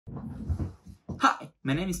Hi,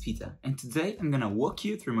 my name is Peter, and today I'm gonna walk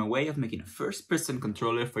you through my way of making a first-person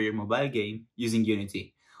controller for your mobile game using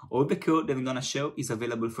Unity. All the code that I'm gonna show is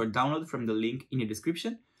available for download from the link in the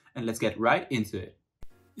description, and let's get right into it.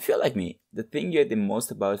 If you're like me, the thing you hate the most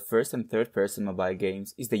about first and third person mobile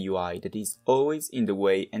games is the UI that is always in the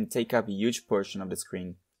way and take up a huge portion of the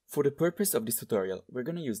screen. For the purpose of this tutorial, we're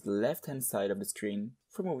gonna use the left hand side of the screen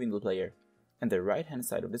for moving the player, and the right hand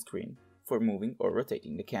side of the screen for moving or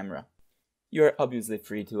rotating the camera. You are obviously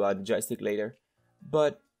free to add the joystick later,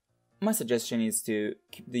 but my suggestion is to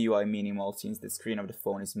keep the UI minimal since the screen of the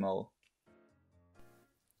phone is small.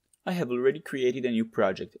 I have already created a new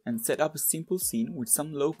project and set up a simple scene with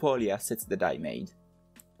some low poly assets that I made.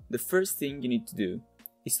 The first thing you need to do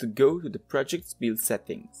is to go to the project's build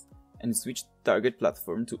settings and switch target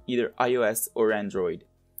platform to either iOS or Android.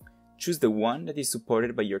 Choose the one that is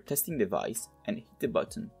supported by your testing device and hit the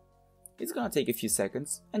button. It's gonna take a few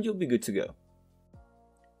seconds and you'll be good to go.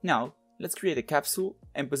 Now, let's create a capsule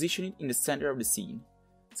and position it in the center of the scene,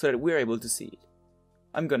 so that we're able to see it.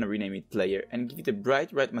 I'm gonna rename it player and give it a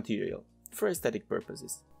bright red material, for aesthetic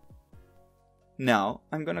purposes. Now,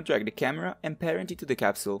 I'm gonna drag the camera and parent it to the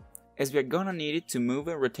capsule, as we're gonna need it to move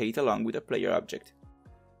and rotate along with the player object.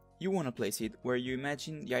 You wanna place it where you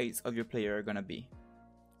imagine the eyes of your player are gonna be.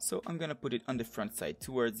 So I'm gonna put it on the front side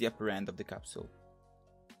towards the upper end of the capsule.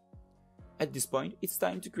 At this point, it's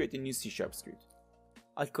time to create a new C# script.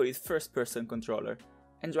 I'll call it first person controller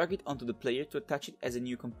and drag it onto the player to attach it as a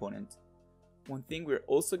new component. One thing we're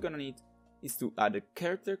also gonna need is to add a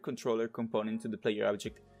character controller component to the player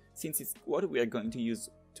object, since it's what we are going to use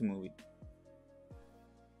to move it.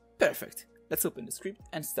 Perfect! Let's open the script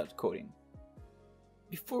and start coding.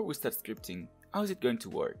 Before we start scripting, how is it going to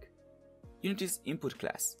work? Unity's input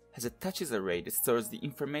class has a touches array that stores the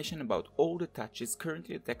information about all the touches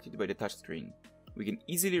currently detected by the touchscreen. We can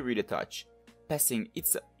easily read a touch, passing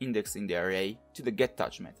its index in the array to the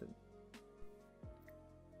getTouch method.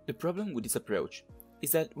 The problem with this approach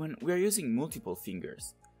is that when we are using multiple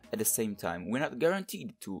fingers at the same time, we're not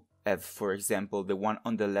guaranteed to have, for example, the one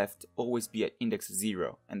on the left always be at index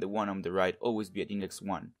 0 and the one on the right always be at index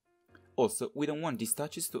 1. Also, we don't want these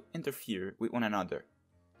touches to interfere with one another.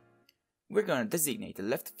 We're gonna designate the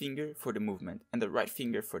left finger for the movement and the right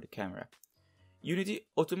finger for the camera. Unity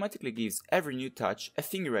automatically gives every new touch a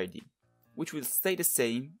finger ID, which will stay the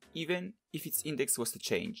same even if its index was to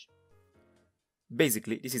change.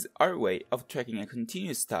 Basically, this is our way of tracking a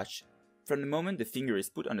continuous touch from the moment the finger is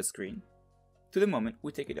put on the screen to the moment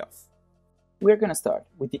we take it off. We're gonna start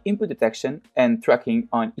with the input detection and tracking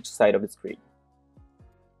on each side of the screen.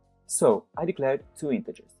 So, I declared two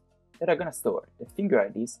integers that are gonna store the finger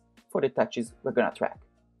IDs for the touches we're gonna track.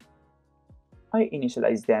 I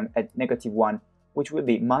initialize them at -1, which will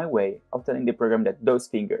be my way of telling the program that those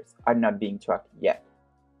fingers are not being tracked yet.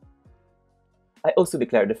 I also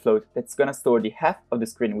declare the float that's gonna store the half of the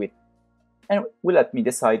screen width, and will let me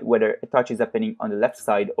decide whether a touch is happening on the left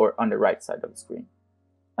side or on the right side of the screen.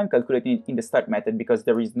 I'm calculating it in the start method because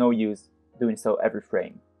there is no use doing so every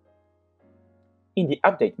frame. In the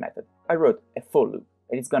update method, I wrote a for loop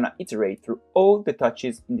that is gonna iterate through all the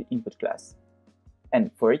touches in the input class,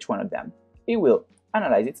 and for each one of them, it will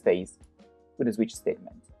analyze its phase with a switch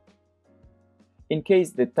statement. In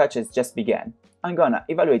case the touches just began, I'm gonna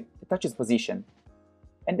evaluate the touch's position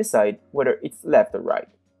and decide whether it's left or right.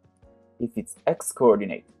 If its x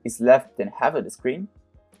coordinate is less than half of the screen,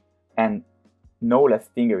 and no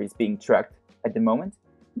left finger is being tracked at the moment,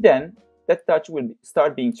 then that touch will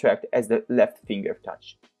start being tracked as the left finger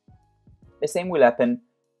touch. The same will happen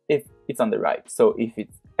if it's on the right, so if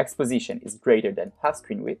its x position is greater than half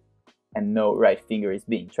screen width and no right finger is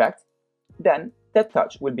being tracked, then that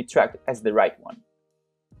touch will be tracked as the right one.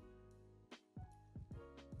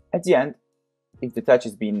 At the end, if the touch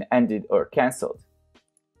is being ended or cancelled,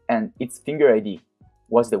 and its finger ID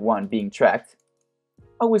was the one being tracked,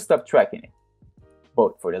 I will stop tracking it,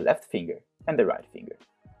 both for the left finger and the right finger.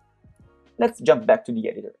 Let's jump back to the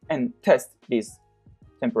editor and test this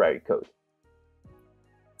temporary code.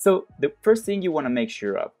 So the first thing you want to make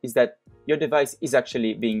sure of is that your device is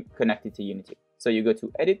actually being connected to Unity. So you go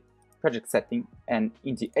to Edit, Project Setting, and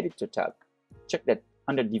in the Editor tab, check that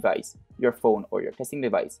under Device, your phone or your testing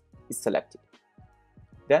device is selected.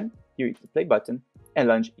 Then you hit the play button and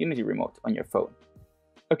launch Unity Remote on your phone.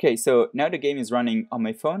 Okay, so now the game is running on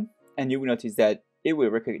my phone, and you will notice that it will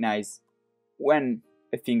recognize when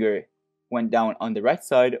a finger went down on the right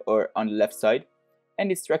side or on the left side,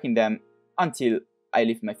 and it's tracking them until I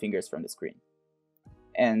lift my fingers from the screen.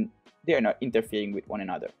 And they are not interfering with one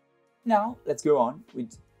another. Now let's go on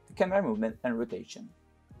with the camera movement and rotation.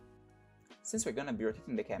 since we're gonna be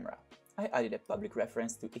rotating the camera, I added a public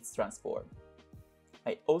reference to its transform.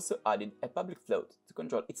 I also added a public float to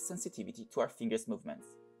control its sensitivity to our fingers' movements.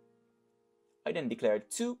 I then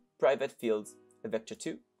declared two private fields, a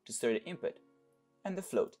vector2 to store the input, and the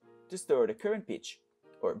float to store the current pitch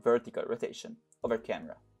or vertical rotation of our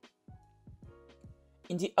camera.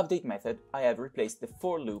 In the update method, I have replaced the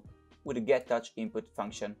for loop with a getTouchInput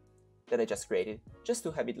function that I just created, just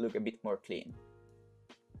to have it look a bit more clean.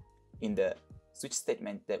 In the switch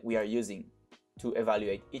statement that we are using to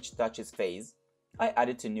evaluate each touch's phase, I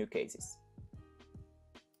added two new cases: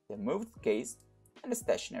 the moved case and the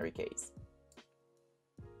stationary case.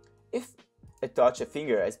 If a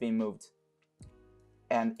finger has been moved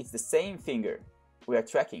and it's the same finger we are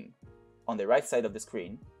tracking on the right side of the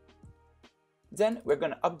screen, then we're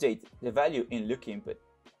going to update the value in lookInput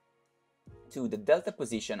to the delta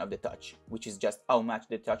position of the touch, which is just how much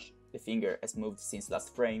the finger has moved since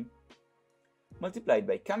last frame, multiplied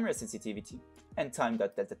by camera sensitivity and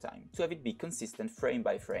time.delta time to have it be consistent frame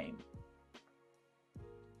by frame.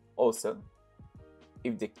 Also,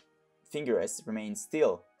 if the finger has remained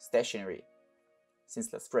still stationary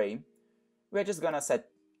since last frame, we're just gonna set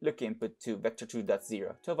lookInput to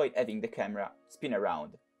vector2.0 to avoid having the camera spin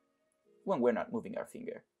around when we're not moving our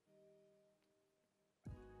finger.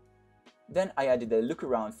 Then I added a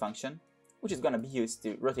lookaround function, which is gonna be used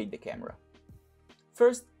to rotate the camera.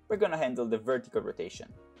 First, we're gonna handle the vertical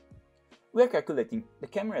rotation. We are calculating the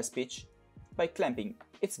camera's pitch by clamping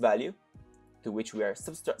its value, to which we are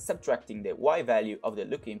subtracting the y value of the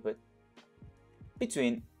lookInput,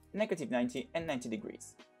 between -90 and 90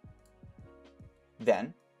 degrees.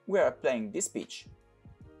 Then, we are applying this pitch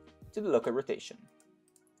to the local rotation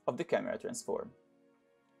of the camera transform.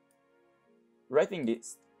 Writing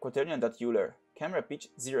this quaternion.euler camera pitch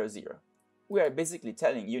 00, we are basically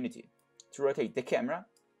telling Unity to rotate the camera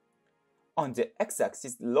on the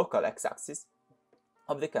x-axis, local x-axis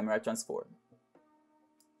of the camera transform.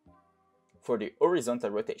 For the horizontal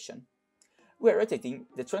rotation, we are rotating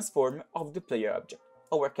the transform of the player object,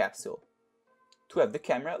 our capsule, to have the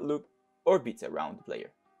camera orbit around the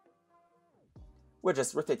player. We're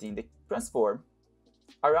just rotating the transform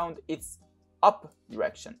around its up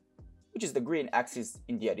direction, which is the green axis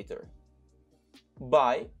in the editor,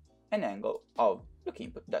 by an angle of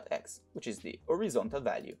lookInput.x, which is the horizontal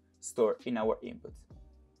value stored in our input.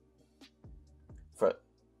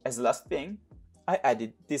 As the last thing, I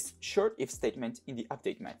added this short if statement in the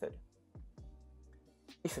update method.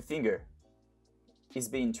 If a finger is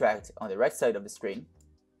being tracked on the right side of the screen,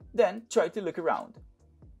 then try to look around.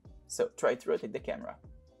 So try to rotate the camera.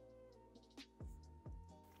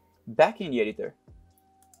 Back in the editor,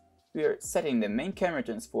 we are setting the main camera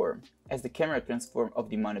transform as the camera transform of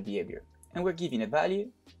the mono behavior, and we're giving a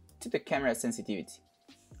value to the camera sensitivity.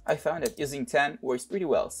 I found that using 10 works pretty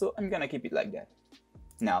well, so I'm gonna keep it like that.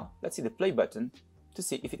 Now, let's see the play button to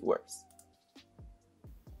see if it works.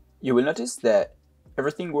 You will notice that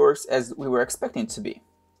everything works as we were expecting it to be.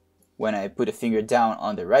 When I put a finger down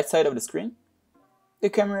on the right side of the screen, the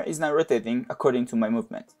camera is now rotating according to my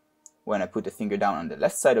movement. When I put the finger down on the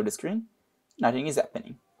left side of the screen, nothing is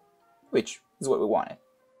happening, which is what we wanted.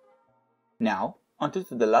 Now, onto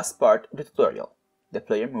the last part of the tutorial, the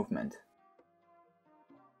player movement.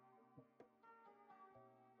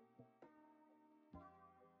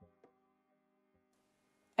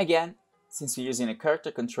 Again, since we're using a character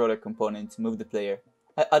controller component to move the player,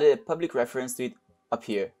 I added a public reference to it up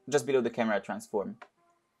here, just below the camera transform.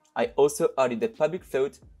 I also added a public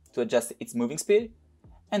float to adjust its moving speed,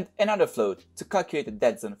 and another float to calculate the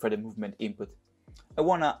dead zone for the movement input. I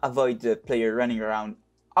wanna avoid the player running around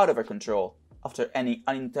out of our control after any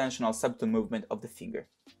unintentional subtle movement of the finger.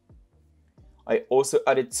 I also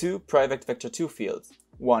added two private vector2 fields,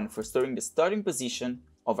 one for storing the starting position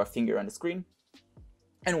of our finger on the screen,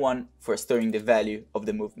 and one for storing the value of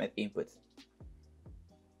the movement input.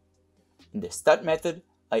 In the start method,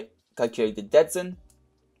 I calculate the dead zone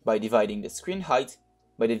by dividing the screen height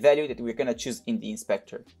by the value that we're gonna choose in the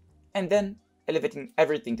inspector, and then elevating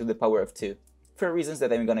everything to the power of 2, for reasons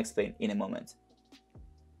that I'm gonna explain in a moment.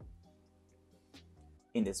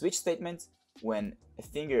 In the switch statement, when a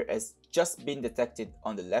finger has just been detected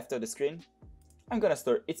on the left of the screen, I'm gonna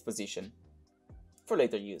store its position for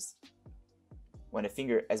later use. When a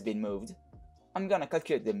finger has been moved, I'm gonna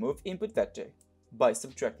calculate the move input vector by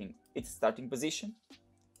subtracting its starting position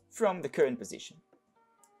from the current position.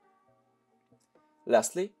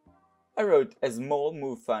 Lastly, I wrote a small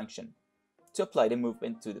move function to apply the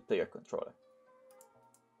movement to the player controller.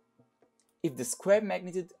 If the square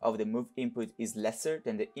magnitude of the move input is lesser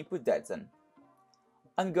than the input dead zone,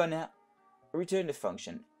 I'm gonna return the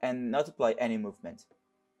function and not apply any movement.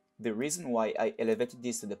 The reason why I elevated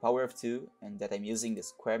this to the power of 2 and that I'm using the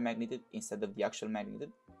square magnitude instead of the actual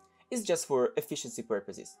magnitude is just for efficiency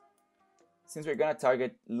purposes. Since we're gonna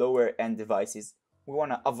target lower end devices, we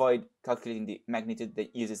wanna avoid calculating the magnitude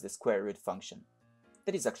that uses the square root function.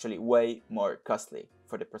 That is actually way more costly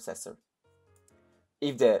for the processor.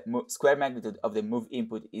 If the square magnitude of the move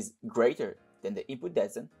input is greater than the input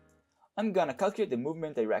deadzen, I'm gonna calculate the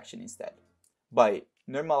movement direction instead by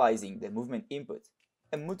normalizing the movement input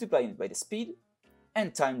and multiplying it by the speed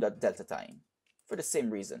and time.delta time, for the same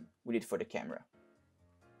reason we did for the camera.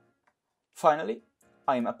 Finally,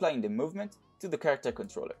 I am applying the movement to the character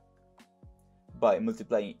controller by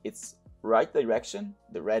multiplying its right direction,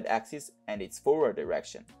 the red axis, and its forward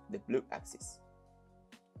direction, the blue axis,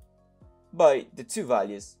 by the two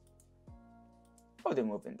values of the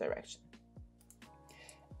movement direction.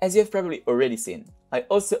 As you have probably already seen, I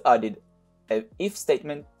also added an if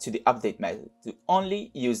statement to the update method to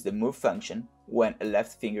only use the move function when a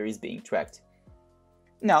left finger is being tracked.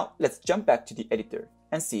 Now let's jump back to the editor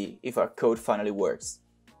and see if our code finally works.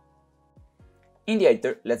 In the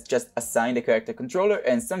editor, let's just assign the character controller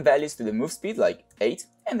and some values to the move speed like 8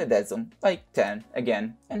 and the dead zone like 10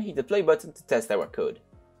 again, and hit the play button to test our code.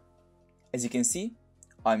 As you can see,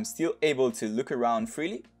 I'm still able to look around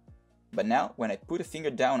freely, but now when I put a finger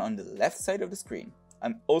down on the left side of the screen,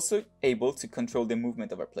 I'm also able to control the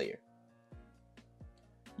movement of our player.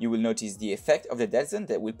 You will notice the effect of the dead zone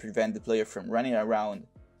that will prevent the player from running around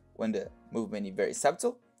when the movement is very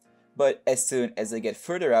subtle, but as soon as I get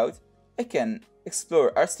further out, I can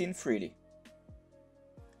explore our scene freely.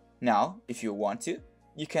 Now, if you want to,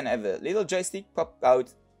 you can have a little joystick pop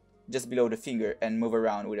out just below the finger and move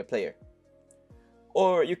around with a player.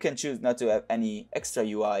 Or you can choose not to have any extra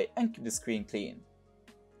UI and keep the screen clean.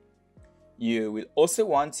 You will also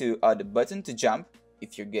want to add a button to jump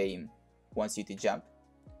if your game wants you to jump,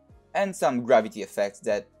 and some gravity effects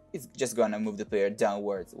that is just gonna move the player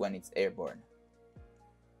downwards when it's airborne.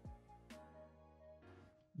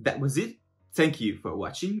 That was it. Thank you for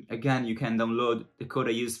watching. Again, you can download the code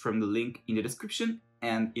I used from the link in the description,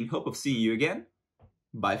 and in hope of seeing you again,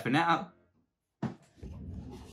 bye for now.